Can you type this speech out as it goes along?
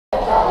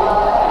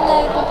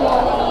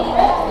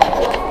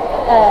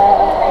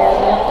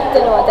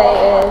what day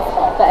it is,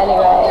 but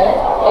anyway,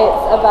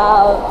 it's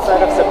about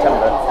 3rd of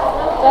September.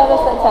 3rd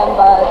of September,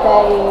 I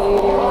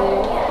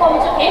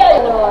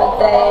don't know what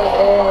day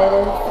it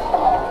is,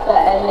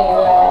 but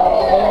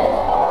anyway,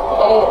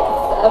 it's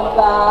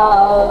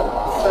about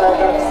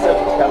 3rd of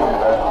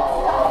September.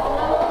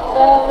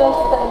 3rd of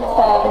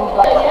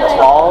September.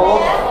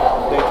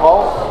 12? Day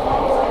 12?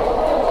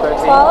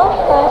 13? 12,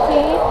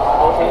 13,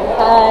 14?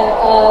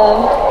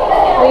 and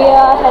we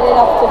are headed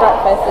off to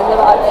breakfast. It's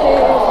about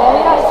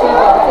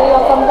 2:30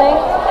 or something,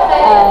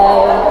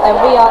 and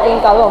we are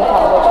in Kowloon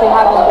Tong, which we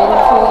haven't been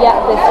to yet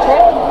this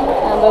trip,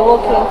 and we're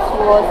walking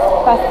towards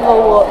Festival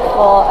Walk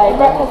for a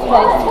breakfast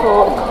place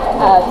called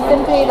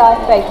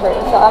SimplyLife Bakery.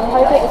 So I'm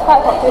hoping it's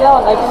quite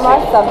popular on open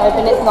rice, so I'm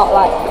hoping it's not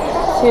like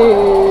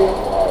too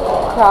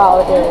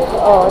crowded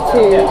or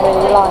too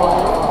many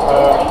lines.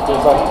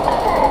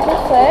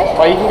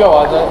 Well, you can go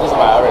on, it doesn't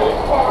matter really.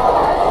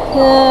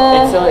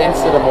 It's still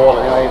into the mall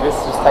anyway, this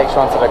just takes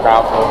you onto the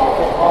ground floor.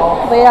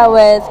 We are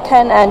with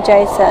Ken and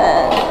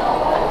Jason,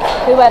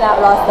 who went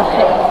out last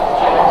night,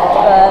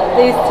 but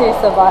these two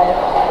survived.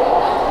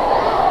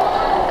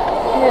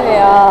 Here we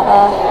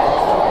are.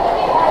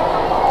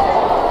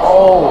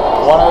 Oh,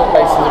 one of the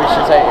places we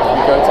should take if we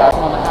go to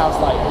on the house,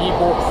 like he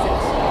bought 6,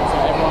 so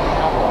everyone can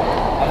have one.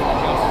 And the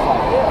house is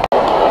like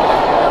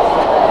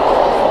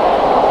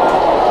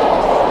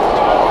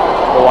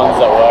the ones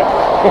that work.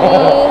 We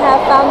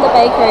have found the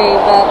bakery,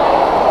 but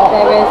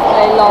there is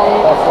a long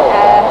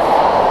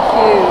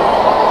queue.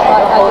 But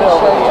I can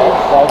show you.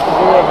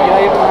 You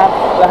don't even have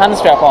the hand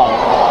strap on.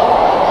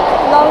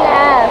 Long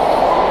ass.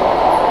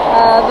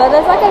 But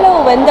there's like a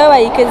little window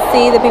where you can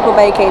see the people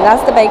baking.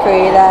 That's the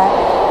bakery there.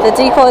 The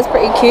decor is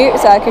pretty cute,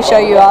 so I can show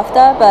you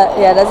after. But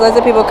yeah, there's loads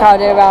of people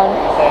crowded around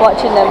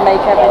watching them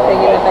make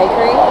everything in the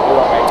bakery.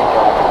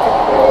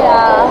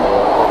 Yeah.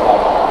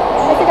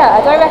 I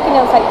don't reckon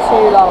it'll take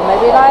too long.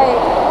 Maybe like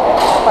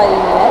 20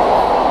 minutes.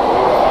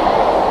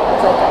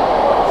 It's okay.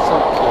 So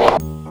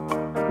cute.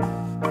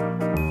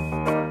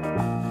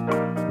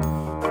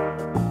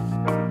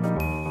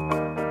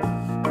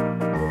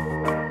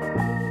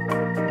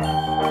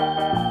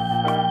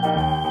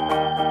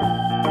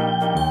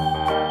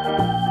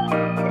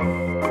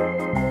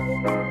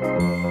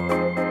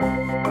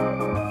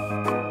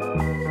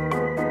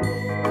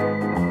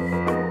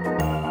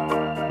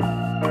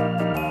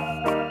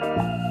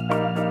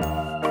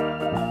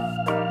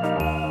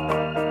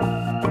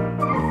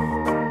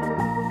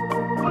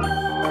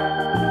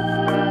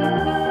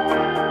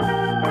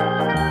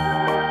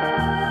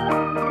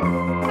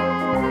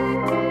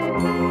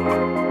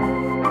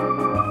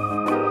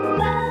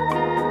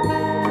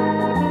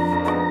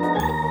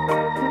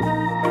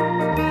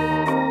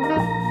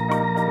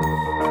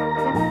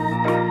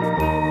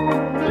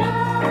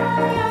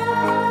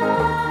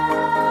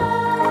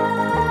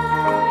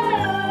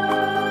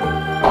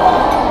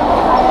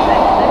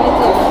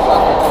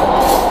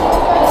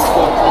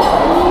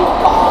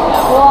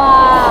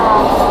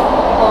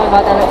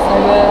 God, that looks so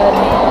good.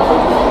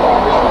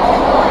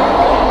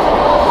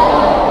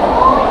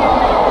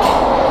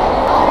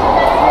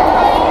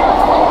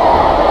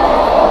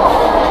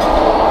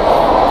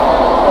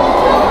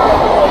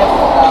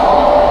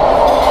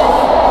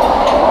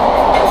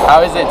 How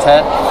is it,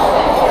 Ted?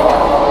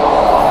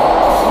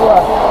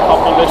 How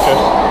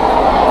delicious.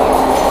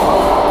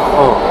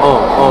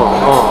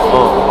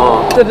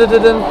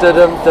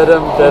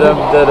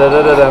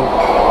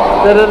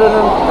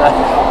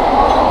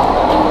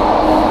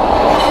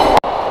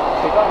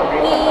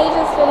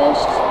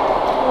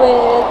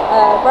 With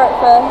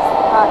breakfast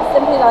at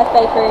SimplyLife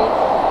Bakery,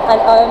 and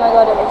oh my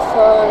god, it was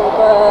so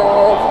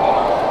good.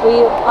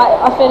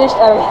 I finished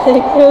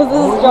everything. It was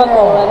a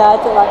struggle, and I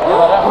had to like,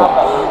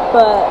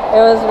 but it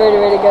was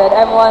really good.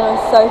 Everyone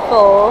was so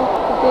full.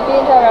 Did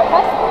you enjoy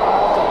breakfast?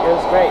 It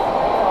was great.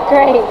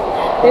 Great.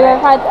 We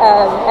have had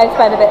eggs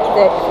Benedict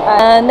dish,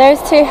 and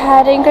those two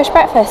had English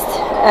breakfast,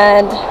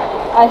 and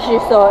as you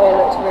saw, it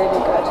looked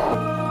really good.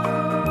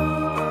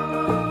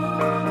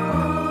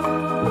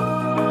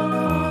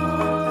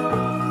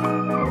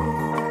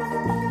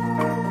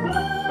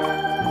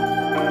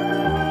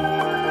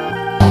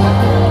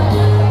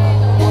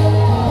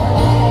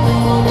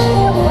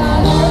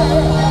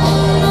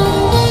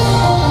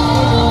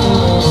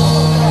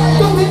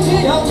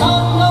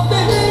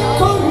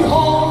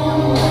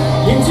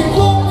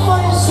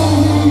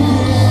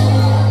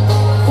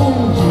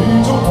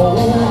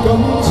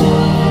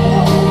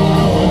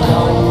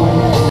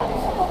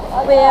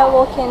 We are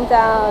walking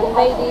down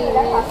Ladies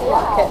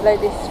Market,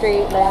 Ladies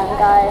Street,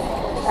 Leangai.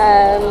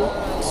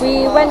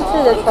 We went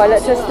to the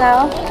toilet just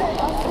now,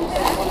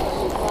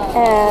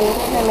 and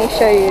let me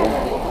show you.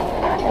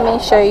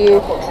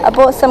 I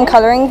bought some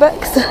colouring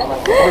books,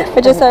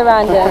 which are so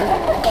random,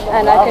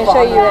 and I can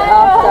show you it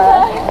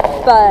after,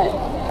 but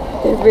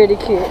it's really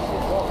cute.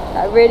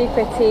 Like really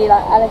pretty,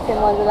 like Alice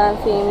in Wonderland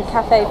themed,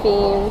 cafe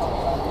themed,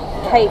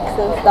 cakes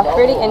and stuff,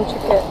 really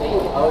intricate,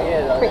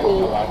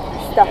 pretty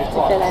stuff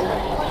to fill in.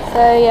 So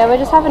yeah, we're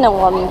just having a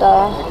wander.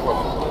 No,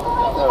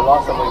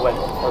 last time we went,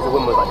 there was a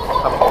woman was like,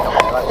 come.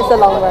 It's a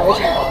long road.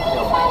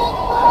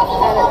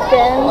 and it's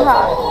been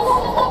hot.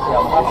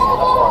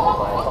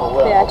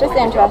 But yeah, just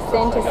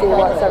interesting to see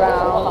what's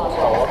around.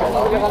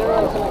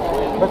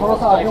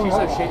 She's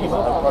so shitty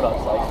about her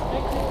products, like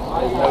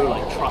there's no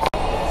like trust.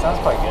 Sounds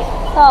quite good.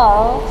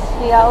 So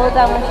we are all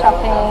done with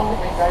shopping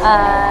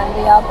and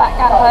we are back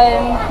at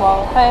home,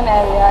 well, home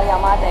area,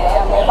 Yamade,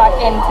 and we're back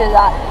into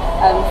that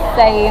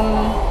same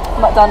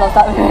McDonald's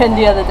that we were in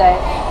the other day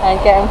and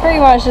getting pretty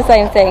much the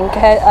same thing.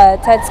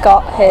 Ted's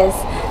got his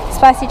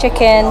spicy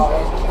chicken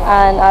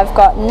and I've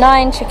got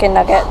 9 chicken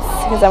nuggets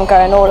because I'm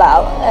going all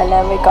out, and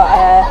then we got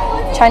a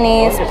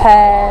Chinese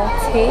pear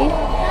tea.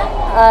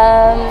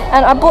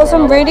 And I bought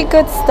some really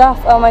good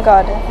stuff. Oh my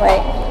god,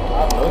 wait.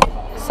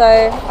 So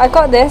I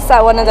got this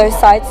at one of those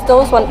side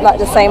stores, one like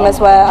the same as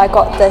where I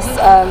got this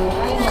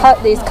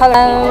these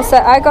colours. So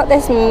I got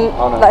this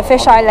like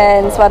fish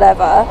islands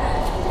whatever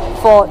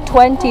for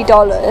 $20,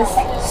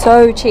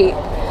 so cheap.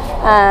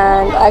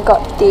 And I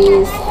got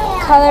these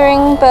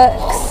colouring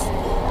books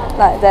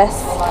like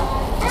this,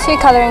 2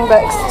 colouring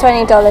books,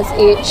 $20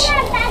 each,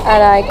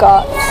 and I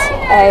got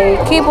a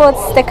keyboard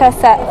sticker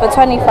set for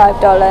 $25.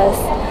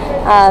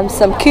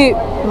 Some cute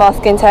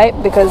masking tape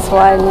because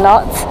why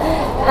not,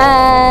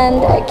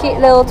 and a cute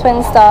little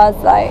twin stars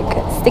like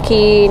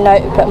sticky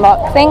note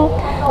bookmark thing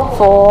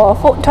for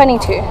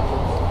 $22.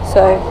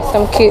 So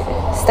some cute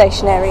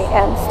stationery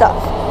and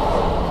stuff.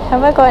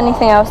 Have I got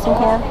anything else in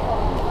here?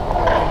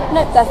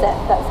 Nope, that's it.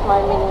 That's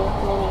my mini.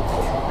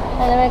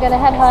 And then we're going to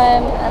head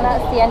home, and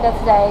that's the end of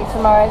today.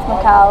 Tomorrow's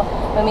Macau.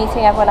 We're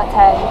meeting everyone at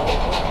 10,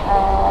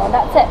 and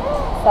that's it.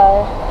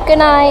 So good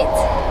night.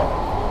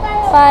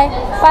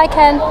 Bye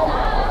Ken.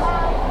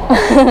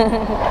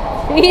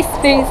 Peace.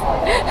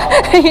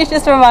 You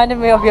just reminded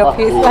me of your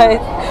peace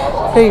face.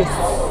 Peace.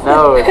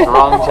 No, it's the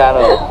wrong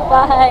channel.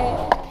 Bye.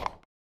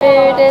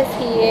 Food is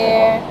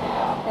here.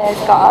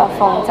 It's got a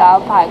feng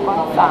zhao pai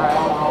guan fan.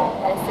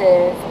 This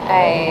is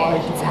a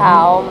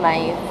Tao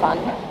Mei Fun.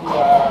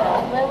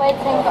 We're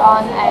waiting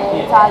on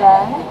a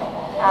talent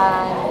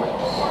and